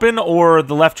wide open, or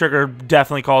the left trigger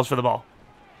definitely calls for the ball.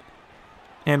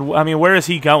 And I mean, where is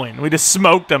he going? We just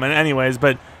smoked him, anyways,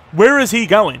 but where is he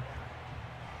going?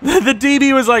 The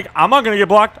DB was like, I'm not going to get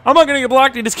blocked. I'm not going to get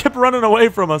blocked. He just kept running away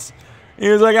from us. He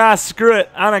was like, ah, screw it.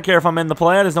 I don't care if I'm in the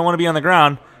play. I just don't want to be on the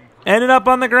ground. Ended up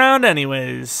on the ground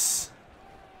anyways.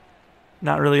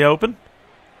 Not really open.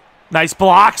 Nice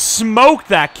block. Smoked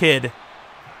that kid.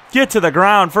 Get to the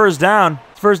ground. First down.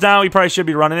 First down, we probably should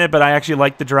be running it, but I actually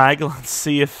like the drag. Let's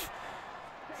see if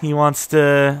he wants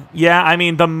to. Yeah, I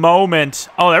mean, the moment.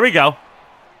 Oh, there we go.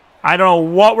 I don't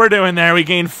know what we're doing there. We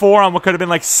gained 4 on what could have been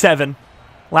like 7.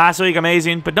 Last week,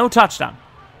 amazing, but no touchdown.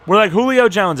 We're like Julio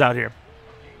Jones out here,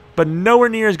 but nowhere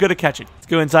near as good at catching. Let's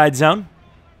go inside zone.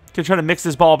 Gonna try to mix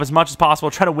this ball up as much as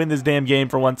possible. Try to win this damn game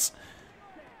for once.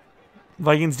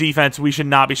 Vikings defense, we should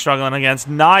not be struggling against.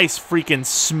 Nice freaking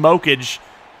smokage.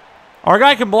 Our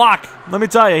guy can block. Let me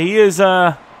tell you, he is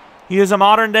a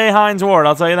modern day Hines Ward.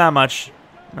 I'll tell you that much.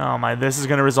 Oh my, this is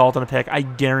gonna result in a pick. I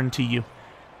guarantee you.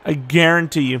 I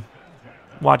guarantee you.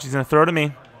 Watch, he's gonna throw to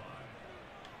me.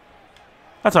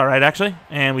 That's all right, actually.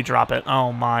 And we drop it.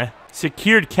 Oh, my.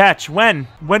 Secured catch. When?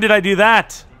 When did I do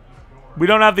that? We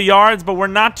don't have the yards, but we're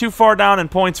not too far down in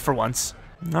points for once.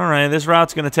 All right, this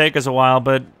route's going to take us a while,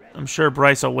 but I'm sure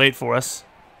Bryce will wait for us.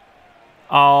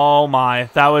 Oh, my.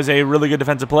 That was a really good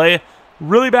defensive play.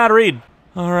 Really bad read.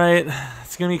 All right.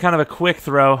 It's going to be kind of a quick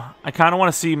throw. I kind of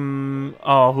want to see...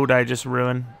 Oh, who did I just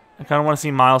ruin? I kind of want to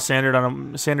see Miles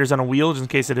Sanders on a wheel just in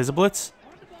case it is a blitz.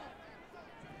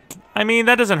 I mean,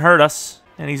 that doesn't hurt us.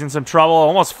 And he's in some trouble.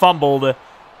 Almost fumbled.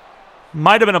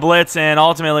 Might have been a blitz, and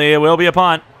ultimately it will be a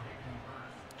punt.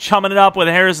 Chumming it up with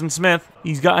Harrison Smith.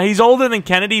 He's older than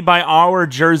Kennedy by our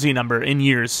jersey number in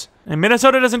years. And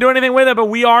Minnesota doesn't do anything with it, but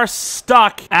we are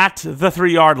stuck at the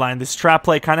 3-yard line. This trap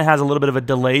play kind of has a little bit of a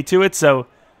delay to it, so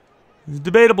it's a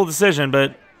debatable decision,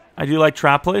 but I do like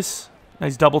trap plays.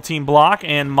 Nice double team block,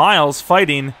 and Miles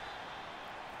fighting.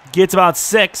 Gets about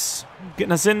 6.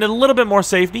 Getting us into a little bit more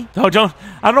safety. Oh, I don't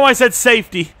know why I said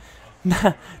safety.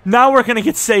 Now we're going to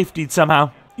get safetied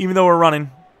somehow, even though we're running.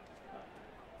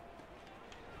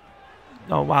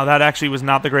 Oh, wow, that actually was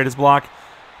not the greatest block.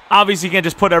 Obviously, you can't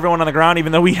just put everyone on the ground,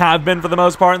 even though we have been for the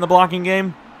most part in the blocking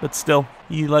game. But still,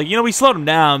 we slowed him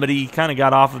down, but he kind of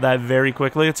got off of that very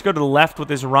quickly. Let's go to the left with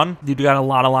this run. Dude, got a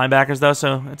lot of linebackers, though,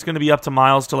 so it's going to be up to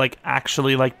Miles to,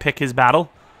 actually, pick his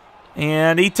battle.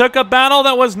 And he took a battle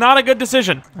that was not a good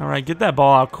decision. All right, get that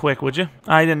ball out quick, would you?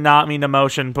 I did not mean to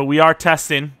motion, but we are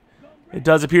testing. It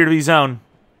does appear to be zone.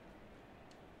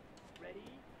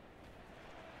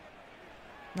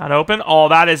 Not open. Oh,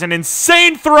 that is an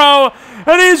insane throw.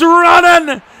 And he's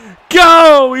running.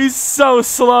 Go. He's so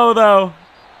slow, though.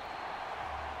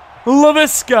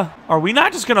 LaVisca. Are we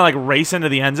not just going to, race into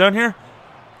the end zone here?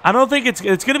 I don't think it's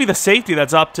going to be the safety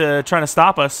that's up to trying to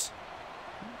stop us.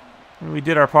 We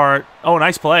did our part. Oh,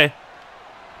 nice play.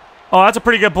 Oh, that's a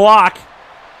pretty good block.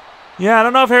 Yeah, I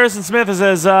don't know if Harrison Smith is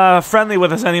as friendly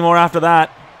with us anymore after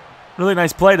that. Really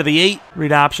nice play to the 8.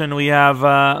 Read option. We have,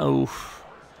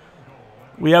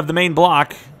 we have the main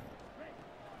block.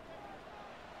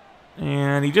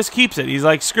 And he just keeps it. He's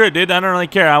like, screw it, dude. I don't really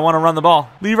care. I want to run the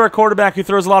ball. Leave our quarterback who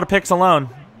throws a lot of picks alone.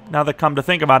 Now that come to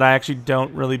think about it, I actually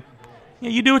don't really... Yeah,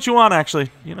 you do what you want,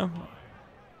 actually.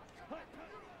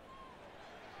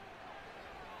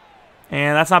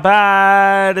 And that's not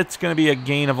bad. It's going to be a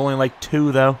gain of only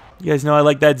 2, though. You guys know I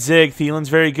like that zig. Thielen's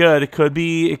very good. It could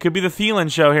be the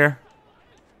Thielen show here.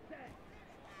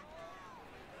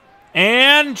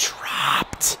 And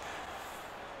dropped.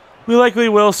 We likely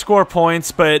will score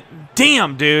points, but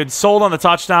damn, dude. Sold on the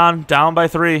touchdown. Down by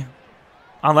 3.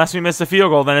 Unless we miss a field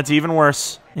goal, then it's even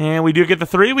worse. And we do get the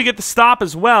 3. We get the stop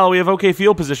as well. We have okay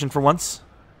field position for once.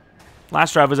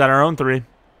 Last drive was at our own 3.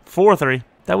 4-3.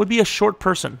 That would be a short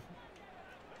person.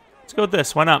 Let's go with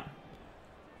this. Why not?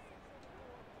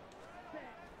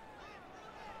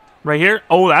 Right here.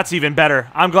 Oh, that's even better.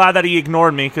 I'm glad that he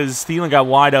ignored me because Thielen got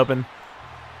wide open.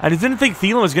 I just didn't think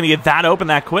Thielen was going to get that open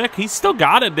that quick. He's still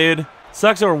got it, dude.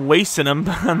 Sucks that we're wasting him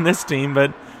on this team,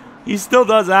 but he still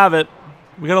does have it.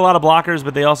 We got a lot of blockers,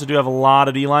 but they also do have a lot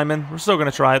of D-linemen. We're still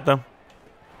going to try it, though.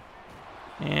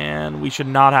 And we should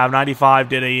not have. 95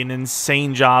 did an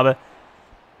insane job.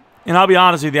 And I'll be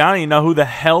honest with you, I don't even know who the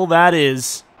hell that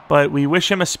is. But we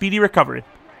wish him a speedy recovery.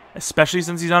 Especially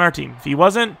since he's on our team. If he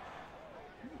wasn't,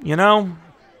 you know,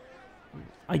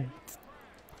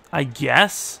 I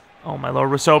guess. Oh, my Lord,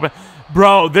 we're so open.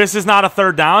 Bro, this is not a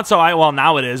third down, so well,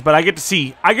 now it is. But I get to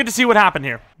see what happened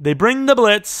here. They bring the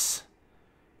blitz.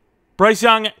 Bryce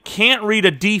Young can't read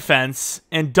a defense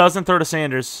and doesn't throw to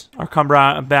Sanders. Our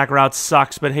comeback route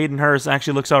sucks, but Hayden Hurst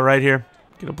actually looks all right here.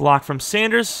 Get a block from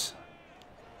Sanders.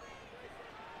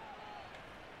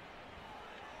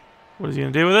 What is he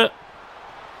going to do with it?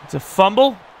 It's a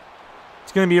fumble.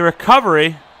 It's going to be a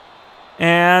recovery.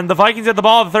 And the Vikings get the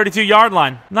ball at the 32-yard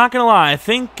line. Not going to lie, I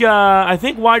think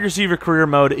wide receiver career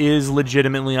mode is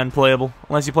legitimately unplayable.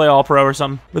 Unless you play all-pro or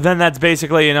something. But then that's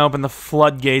basically an open the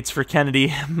floodgates for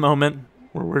Kennedy moment.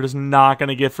 Where we're just not going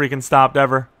to get freaking stopped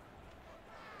ever.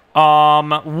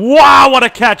 Wow, what a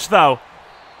catch, though.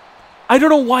 I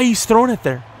don't know why he's throwing it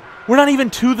there. We're not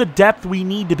even to the depth we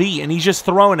need to be. And he's just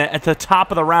throwing it at the top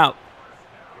of the route.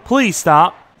 Please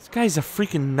stop. This guy's a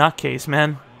freaking nutcase,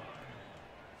 man.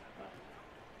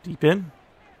 Deep in.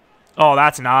 Oh,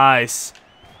 that's nice.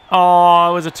 Oh,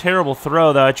 it was a terrible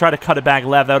throw, though. I tried to cut it back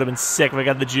left. That would have been sick if I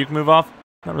got the juke move off.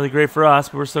 Not really great for us,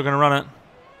 but we're still going to run it.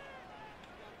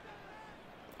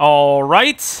 All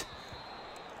right.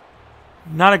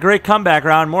 Not a great comeback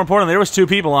round. More importantly, there was 2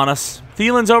 people on us.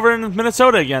 Thielen's over in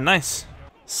Minnesota again. Nice.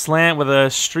 Slant with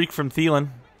a streak from Thielen.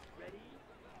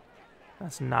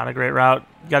 That's not a great route.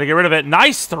 Got to get rid of it.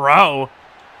 Nice throw.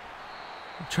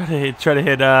 Try to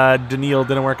hit Daniil.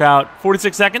 Didn't work out.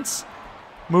 46 seconds.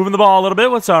 Moving the ball a little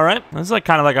bit. What's all right? This is like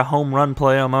kind of like a home run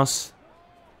play almost.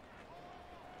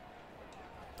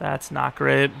 That's not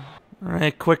great. All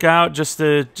right, quick out just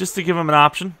to give him an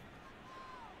option.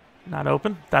 Not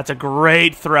open. That's a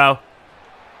great throw.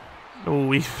 Oh,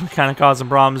 we kind of caused some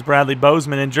problems. Bradley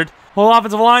Bozeman injured. Whole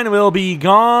offensive line will be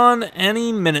gone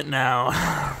any minute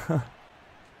now.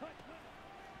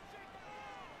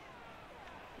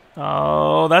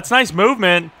 Oh, that's nice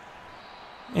movement.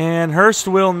 And Hurst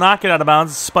will knock it out of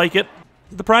bounds. Spike it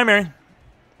to the primary.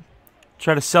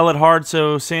 Try to sell it hard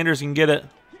so Sanders can get it.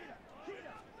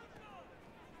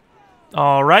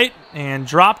 All right. And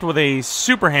dropped with a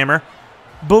super hammer.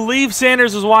 Believe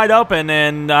Sanders was wide open,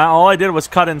 and all I did was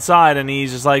cut inside, and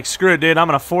he's just like, screw it, dude. I'm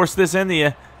going to force this into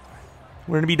you.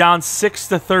 We're going to be down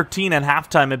 6-13 at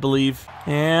halftime, I believe.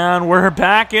 And we're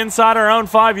back inside our own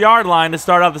 5-yard line to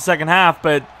start off the second half,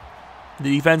 but the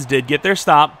defense did get their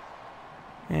stop.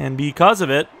 And because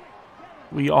of it,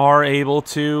 we are able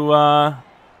to,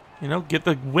 get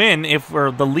the win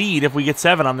or the lead if we get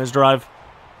 7 on this drive.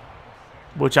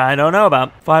 Which I don't know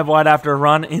about. 5 wide after a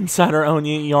run inside our own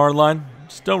 8-yard line.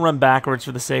 Just don't run backwards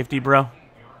for the safety, bro.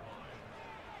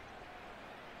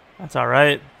 That's all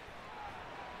right.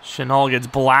 Chenal gets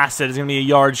blasted. It's going to be a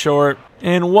yard short.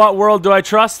 In what world do I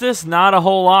trust this? Not a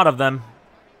whole lot of them.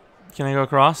 Can I go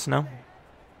across? No.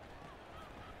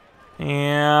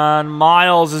 And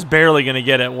Miles is barely going to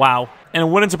get it. Wow. And it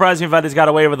wouldn't surprise me if I just got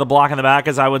away with the block in the back,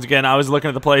 as I was looking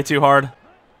at the play too hard.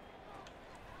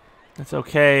 That's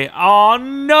okay. Oh,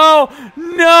 no!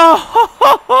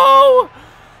 No!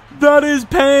 That is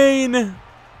pain.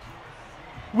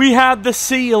 We had the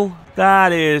seal.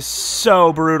 That is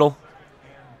so brutal.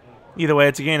 Either way,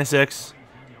 it's a gain of 6.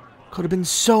 Could have been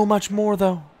so much more,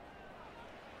 though.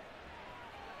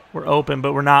 We're open,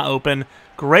 but we're not open.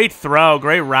 Great throw,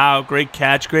 great route, great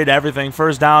catch, great everything.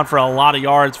 First down for a lot of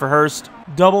yards for Hurst.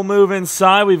 Double move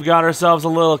inside. We've got ourselves a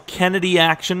little Kennedy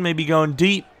action, maybe going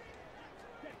deep.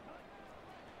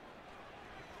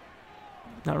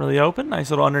 Not really open. Nice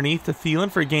little underneath to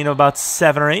Thielen for a gain of about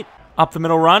 7 or 8. Up the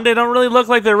middle run. They don't really look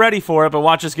like they're ready for it, but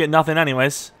watch us get nothing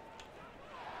anyways.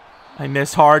 I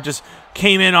missed hard. Just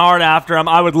came in hard after him.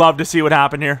 I would love to see what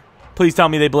happened here. Please tell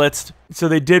me they blitzed. So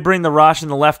they did bring the rush, and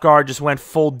the left guard just went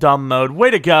full dumb mode. Way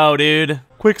to go, dude.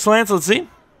 Quick slants. Let's see.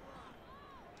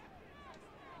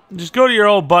 Just go to your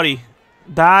old buddy.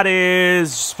 That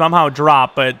is somehow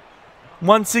dropped, but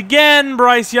once again,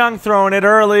 Bryce Young throwing it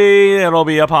early. It'll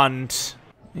be a punt.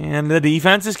 And the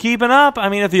defense is keeping up. I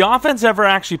mean, if the offense ever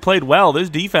actually played well, this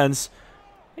defense,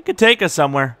 it could take us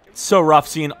somewhere. It's so rough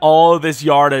seeing all of this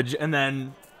yardage, and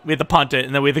then we have to punt it,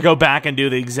 and then we have to go back and do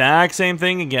the exact same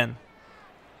thing again.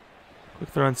 Quick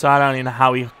throw inside. I don't even know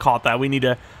how he caught that. We need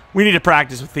to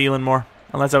practice with Thielen more.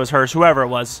 Unless that was Hurst, whoever it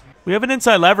was. We have an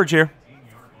inside leverage here.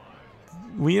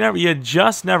 You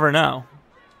just never know.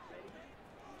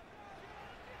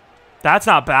 That's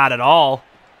not bad at all.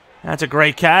 That's a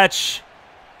great catch.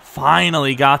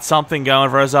 Finally got something going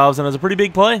for ourselves, and it was a pretty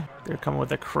big play. They're coming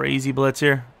with a crazy blitz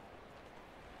here.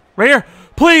 Right here.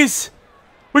 Please.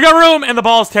 We got room, and the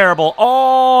ball's terrible.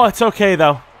 Oh, it's okay,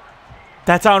 though.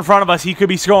 That's out in front of us. He could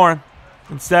be scoring.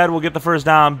 Instead, we'll get the first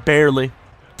down, barely.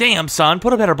 Damn, son.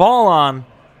 Put a better ball on.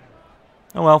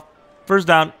 Oh, well. First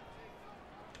down.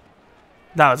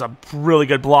 That was a really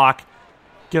good block.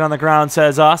 Get on the ground,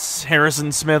 says us.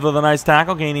 Harrison Smith with a nice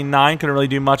tackle, gaining 9. Couldn't really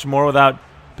do much more without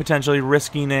potentially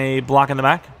risking a block in the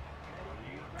back.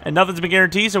 And nothing's been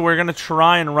guaranteed, so we're going to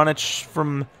try and run it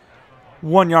from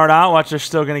 1 yard out. Watch, they're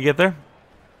still going to get there.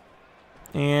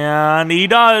 And he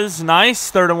does.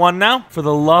 Nice. 3rd and 1 now. For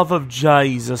the love of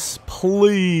Jesus,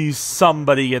 please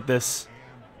somebody get this.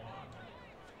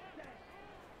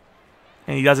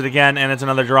 And he does it again, and it's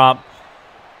another drop.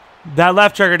 That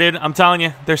left trigger, dude, I'm telling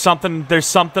you, there's something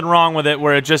wrong with it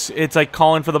where it's like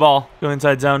calling for the ball. Go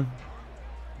inside zone.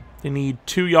 They need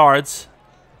 2 yards.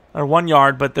 Or 1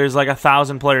 yard, but there's like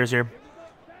 1,000 players here.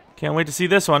 Can't wait to see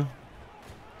this one.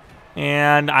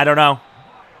 And I don't know.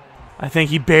 I think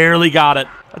he barely got it.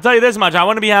 I'll tell you this much, I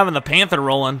want to be having the Panther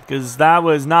rolling, because that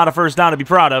was not a first down to be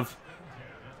proud of.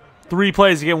 3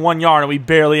 plays to get 1 yard, and we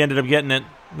barely ended up getting it.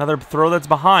 Another throw that's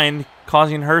behind,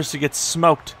 causing Hurst to get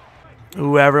smoked.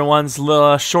 Ooh, everyone's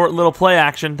short little play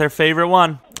action, their favorite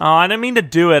one. Oh, I didn't mean to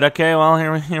do it. Okay,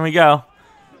 well, here we go.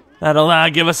 That'll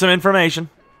give us some information.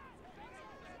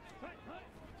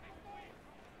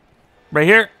 Right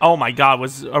here. Oh my God,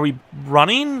 are we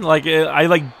running? Like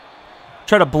I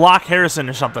tried to block Harrison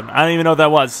or something. I don't even know what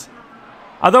that was.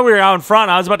 I thought we were out in front.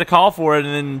 I was about to call for it,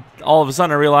 and then all of a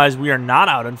sudden I realized we are not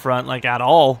out in front, like at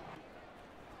all.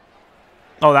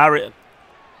 Oh,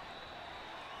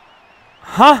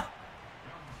 huh?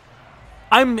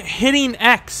 I'm hitting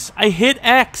X. I hit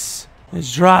X.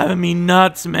 It's driving me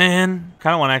nuts, man.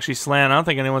 Kind of want to actually slant. I don't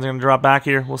think anyone's going to drop back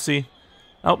here. We'll see.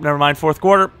 Oh, never mind. 4th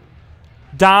quarter.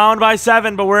 Down by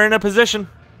 7, but we're in a position.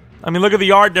 I mean, look at the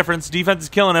yard difference. Defense is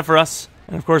killing it for us.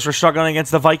 And, of course, we're struggling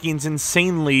against the Vikings'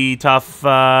 insanely tough,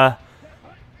 bad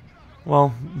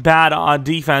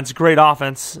defense, great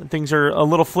offense. Things are a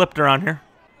little flipped around here.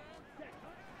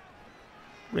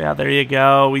 Yeah, there you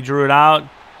go. We drew it out.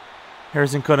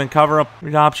 Harrison couldn't cover up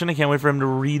read option. I can't wait for him to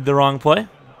read the wrong play.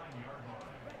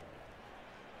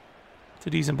 It's a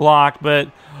decent block,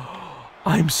 but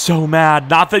I'm so mad.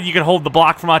 Not that you can hold the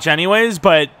block for much anyways,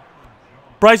 but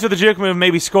Bryce with the juke move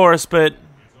maybe scores, but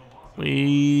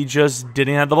we just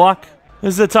didn't have the block.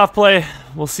 This is a tough play.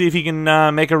 We'll see if he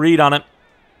can make a read on it.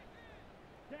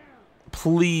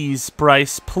 Please,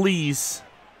 Bryce, please.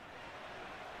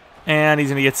 And he's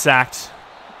going to get sacked.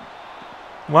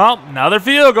 Well, another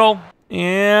field goal.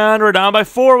 And we're down by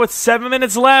 4 with 7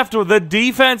 minutes left. The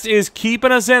defense is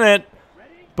keeping us in it.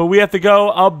 But we have to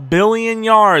go 1 billion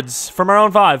yards from our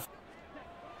own 5.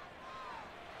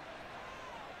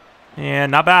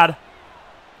 And not bad.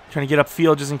 Trying to get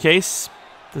upfield just in case.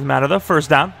 Doesn't matter though. First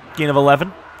down. Gain of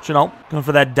 11. Chenault going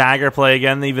for that dagger play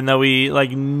again, even though we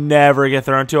never get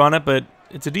thrown to on it. But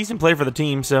it's a decent play for the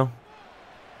team, so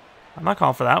I'm not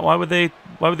calling for that. Why would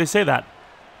they say that?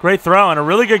 Great throw and a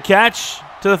really good catch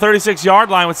to the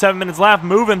 36-yard line with 7 minutes left.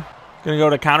 Moving. Going to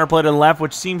go to counterplay to the left,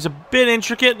 which seems a bit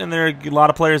intricate, and there are a lot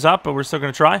of players up, but we're still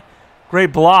going to try.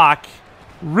 Great block.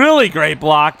 Really great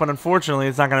block, but unfortunately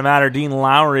it's not going to matter. Dean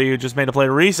Lowry, who just made a play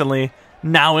recently,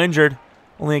 now injured.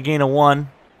 Only a gain of 1.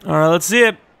 All right, let's see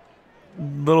it.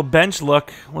 Little bench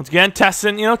look. Once again,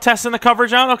 testing the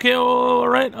coverage out. Okay, all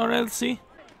right, let's see.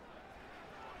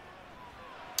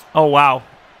 Oh, wow.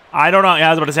 I don't know. Yeah, I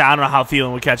was about to say, I don't know how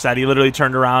Thielen would catch that. He literally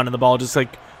turned around and the ball just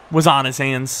was on his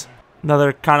hands.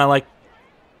 Another kind of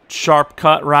sharp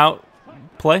cut route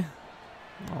play.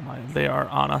 Oh my, they are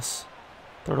on us.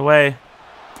 Throw it away.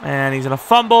 And he's going to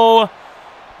fumble.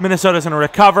 Minnesota's going to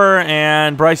recover,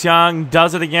 and Bryce Young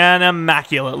does it again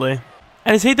immaculately.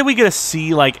 I just hate that we get to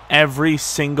see every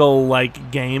single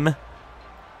game.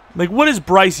 What is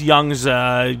Bryce Young's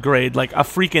grade? A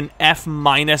freaking F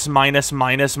minus minus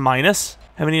minus minus?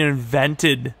 Haven't even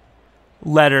invented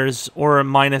letters or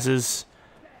minuses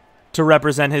to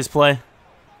represent his play.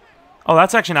 Oh,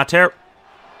 that's actually not terrible.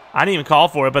 I didn't even call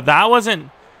for it, but that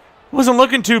wasn't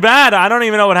looking too bad. I don't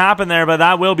even know what happened there, but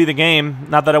that will be the game.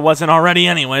 Not that it wasn't already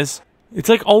anyways. It's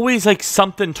always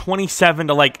something 27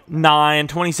 to 9,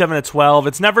 27 to 12.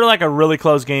 It's never a really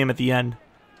close game at the end.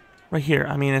 Right here.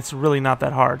 I mean, it's really not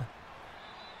that hard.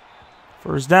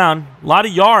 First down. A lot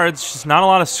of yards, just not a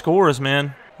lot of scores,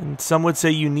 man. And some would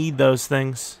say you need those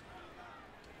things.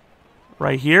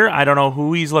 right here. I don't know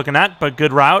who he's looking at, but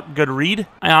good route, good read.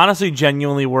 I honestly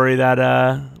genuinely worry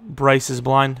that Bryce is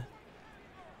blind.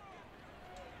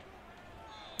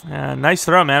 Nice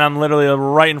throw, man. I'm literally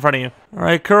right in front of you. All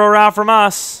right, curl route from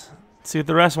us. Let's see what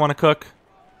the rest want to cook.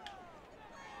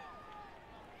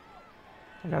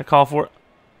 I got to call for it.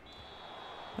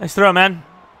 Nice throw, man.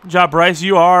 Good job, Bryce.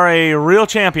 You are a real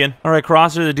champion. All right,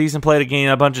 Crosser's a decent play to gain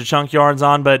a bunch of chunk yards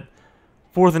on, but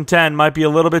 4th and 10 might be a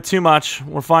little bit too much.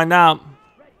 We'll find out.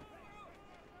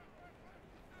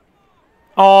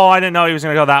 Oh, I didn't know he was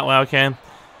going to go that way. Okay.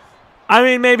 I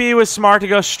mean, maybe it was smart to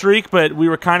go streak, but we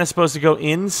were kind of supposed to go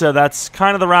in, so that's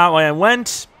kind of the route way I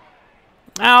went.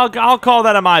 I'll call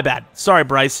that a my bad. Sorry,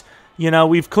 Bryce. You know,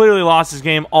 we've clearly lost this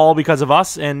game all because of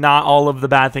us and not all of the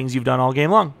bad things you've done all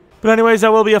game long. But anyways,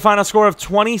 that will be a final score of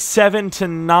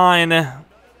 27-9.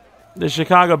 The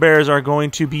Chicago Bears are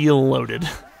going to be loaded.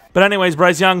 But anyways,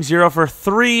 Bryce Young, 0 for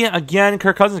 3. Again,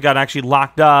 Kirk Cousins got actually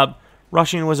locked up.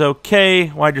 Rushing was okay.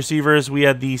 Wide receivers, we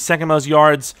had the second most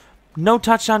yards. No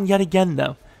touchdown yet again,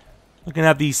 though. Looking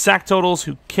at the sack totals,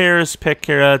 who cares? Pick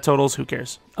totals, who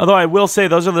cares? Although I will say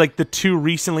those are like the 2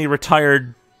 recently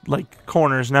retired like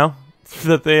corners, no?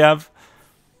 That they have.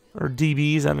 Or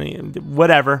DBs, I mean,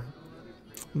 whatever.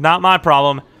 Not my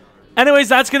problem. Anyways,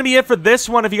 that's going to be it for this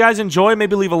one. If you guys enjoy,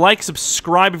 maybe leave a like,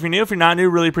 subscribe if you're new. If you're not new,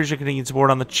 really appreciate continued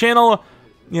support on the channel.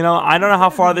 You know, I don't know how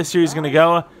far this series is going to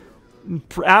go.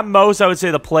 At most, I would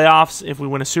say the playoffs if we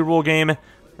win a Super Bowl game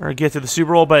or get to the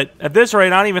Super Bowl. But at this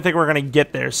rate, I don't even think we're going to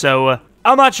get there. So,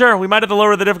 I'm not sure. We might have to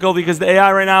lower the difficulty because the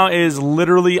AI right now is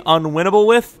literally unwinnable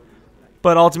with.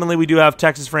 But ultimately, we do have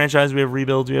Texas franchise. We have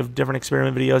rebuilds. We have different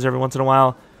experiment videos every once in a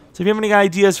while. So if you have any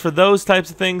ideas for those types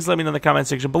of things, let me know in the comment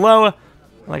section below.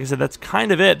 Like I said, that's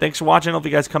kind of it. Thanks for watching. I hope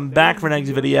you guys come back for next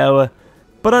video.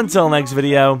 But until next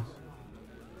video,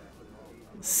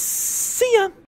 see ya.